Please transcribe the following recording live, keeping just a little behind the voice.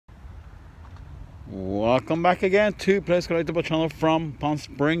Welcome back again to Playdays Collectible channel from Palm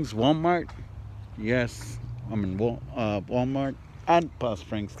Springs, Walmart. Yes, I'm in Walmart and Palm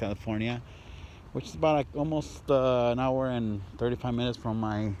Springs, California, which is about like almost an hour and 35 minutes from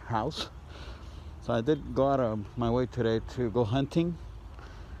my house. So I did go out of my way today to go hunting,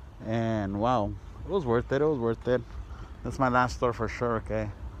 and wow, it was worth it. It was worth it. That's my last store for sure. Okay,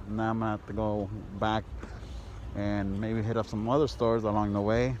 now I'm gonna have to go back and maybe hit up some other stores along the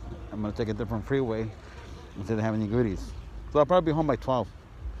way. I'm gonna take a different freeway and see if they have any goodies. So I'll probably be home by 12.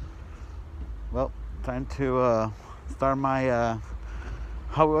 Well, time to start my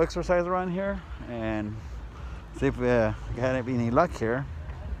Hot Wheel exercise around here and see if we got any luck here.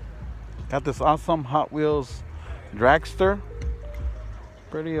 Got this awesome Hot Wheels dragster.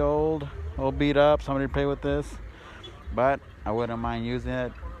 Pretty old beat up. Somebody played with this, but I wouldn't mind using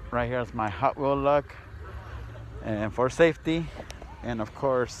it. Right here is my Hot Wheel luck, and for safety, and of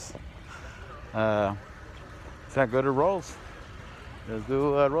course, it's got good rolls. Let's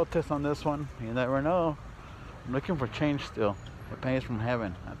do a road test on this one. You never know. I'm looking for change still. The pain is from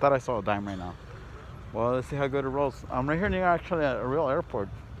heaven. I thought I saw a dime right now. Well, let's see how good it rolls. I'm right here near actually a real airport.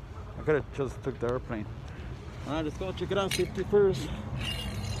 I could have just took the airplane. All right, let's go check it out. Safety first.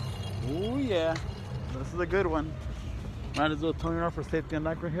 Oh yeah, this is a good one. All right, let's do a towing off for safety and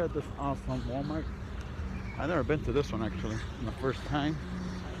lock right here at this awesome Walmart. I've never been to this one actually. It's my first time.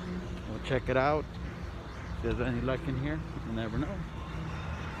 We'll check it out. If there's any luck in here, you never know.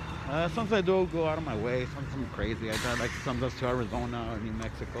 Sometimes I do go out of my way. Something crazy. I drive like sometimes to Arizona or New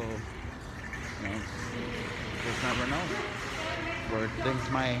Mexico. You know, just never know where things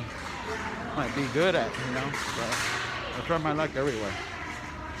might be good at. You know, so I try my luck everywhere.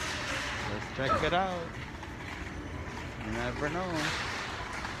 Let's check it out. You never know.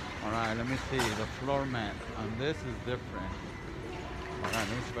 All right, let me see. The floor mat on this is different. All right, let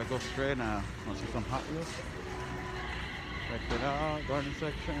me see if I go straight now. Want to see some Hot Wheels? Check it out, garden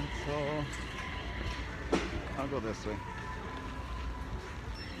section. So I'll go this way.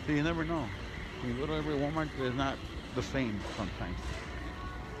 See, you never know. You go to every Walmart, it's not the same sometimes.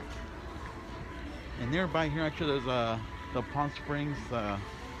 And nearby here, actually, there's the Palm Springs, I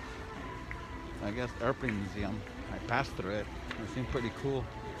guess, airplane museum. I passed through it. It seemed pretty cool.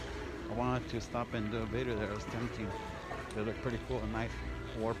 I wanted to stop and do a video there. It was tempting. They look pretty cool, nice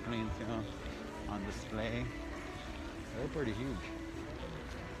warplanes, you know, on display. They're pretty huge.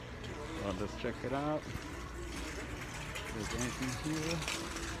 So let's check it out. Is there anything here?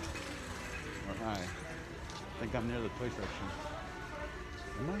 Alright. I think I'm near the toy section.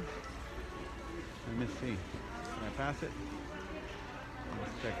 Am I? Let me see. Can I pass it?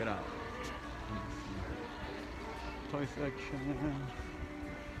 Let's check it out. Toy section.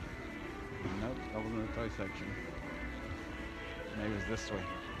 Nope, that wasn't the toy section. Maybe it's this way.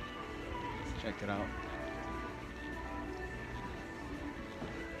 Let's check it out.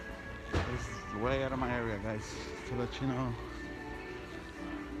 This is way out of my area, guys, to let you know.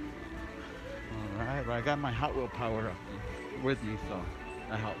 Alright, but I got my Hot Wheel power up with me, so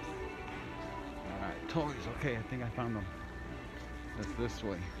that helps. Alright, toys. Okay, I think I found them. It's this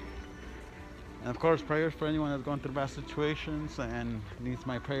way. And of course, prayers for anyone that's going through bad situations and needs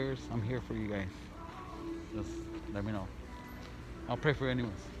my prayers. I'm here for you guys. Just let me know. I'll pray for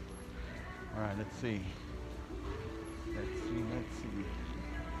anyone. All right, let's see. Let's see.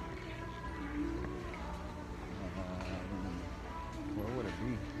 Where would it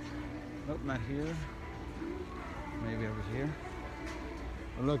be? Nope, not here. Maybe over here.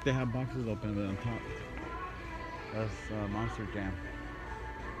 Oh, look, they have boxes open on top. That's Monster Jam.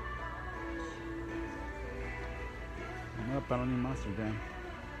 Nope, I don't need Monster Jam.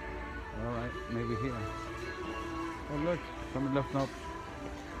 Alright, maybe here. Oh look, somebody left an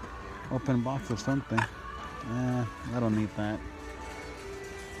open box or something. I don't need that.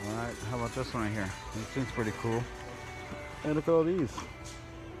 Alright, how about this one right here? This seems pretty cool. Hey, look at all these.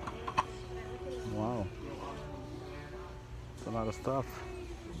 Wow. It's a lot of stuff.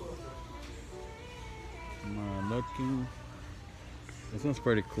 Looking. This one's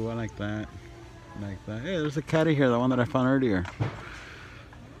pretty cool, I like that. Like that. Hey, there's a caddy here, the one that I found earlier.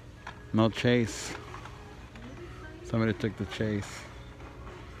 No chase. Somebody took the chase.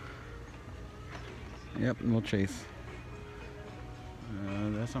 Yep, no chase.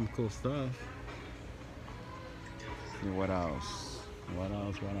 That's some cool stuff. Let's see what else. What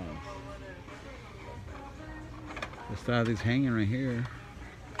else? There's still have these hanging right here.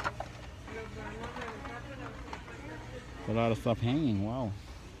 A lot of stuff hanging. Wow.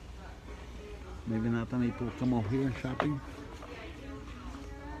 Maybe not that many people come over here shopping.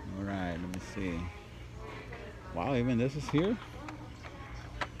 Alright, let me see. Wow, even this is here.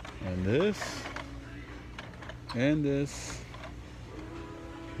 And this. And this.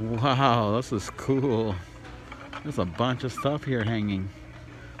 Wow, this is cool. There's a bunch of stuff here hanging.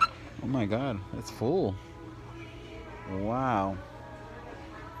 Oh my god, it's full. Wow.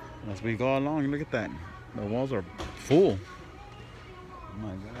 As we go along, look at that. The walls are full. Oh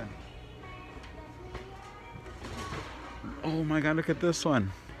my god. Oh my god, look at this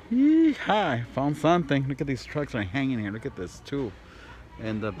one. Yee-haw, found something. Look at these trucks are hanging here. Look at this too.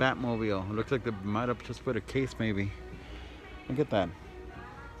 And the Batmobile. It looks like they might have just put a case maybe. Look at that.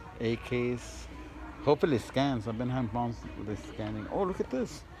 A case. Hopefully it scans. I've been having problems with this scanning. Oh, look at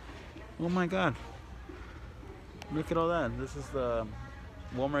this. Oh my god. Look at all that. This is the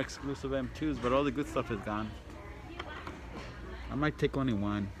Walmart exclusive M2s, but all the good stuff is gone. I might take only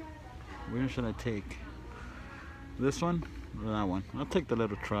one. Which one should I take? This one or that one? I'll take the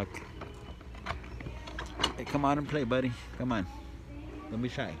little truck. Hey, come out and play, buddy. Come on. Don't be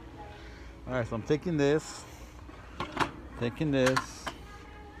shy. Alright, so I'm taking this. Taking this.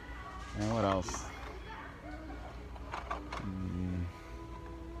 And what else?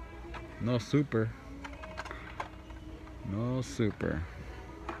 No super. No super.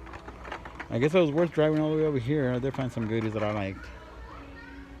 I guess it was worth driving all the way over here. I did find some goodies that I liked.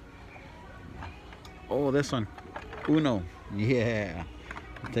 Oh, this one. Uno. Yeah.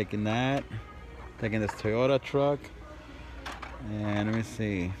 I'm taking that. Taking this Toyota truck. And let me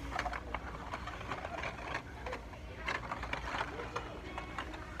see.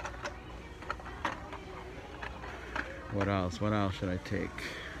 What else? What else should I take?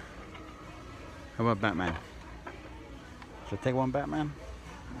 How about Batman? Should I take one Batman?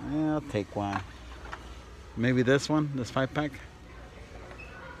 Yeah, I'll take one. Maybe this one, this 5-pack.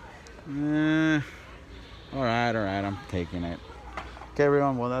 Alright, I'm taking it. Okay,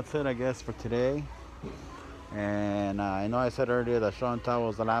 everyone, well, that's it, I guess, for today. And I know I said earlier that show and tell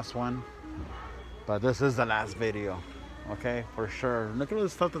was the last one, but this is the last video. Okay, for sure. Look at all the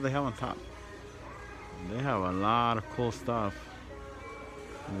stuff that they have on top. They have a lot of cool stuff.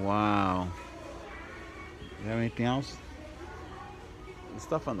 Wow. You have anything else? There's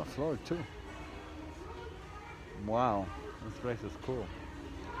stuff on the floor too. Wow, this place is cool.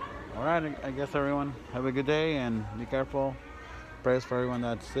 Alright, I guess everyone, have a good day and be careful. Prayers for everyone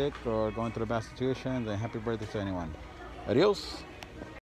that's sick or going through bad situations, and happy birthday to anyone. Adios.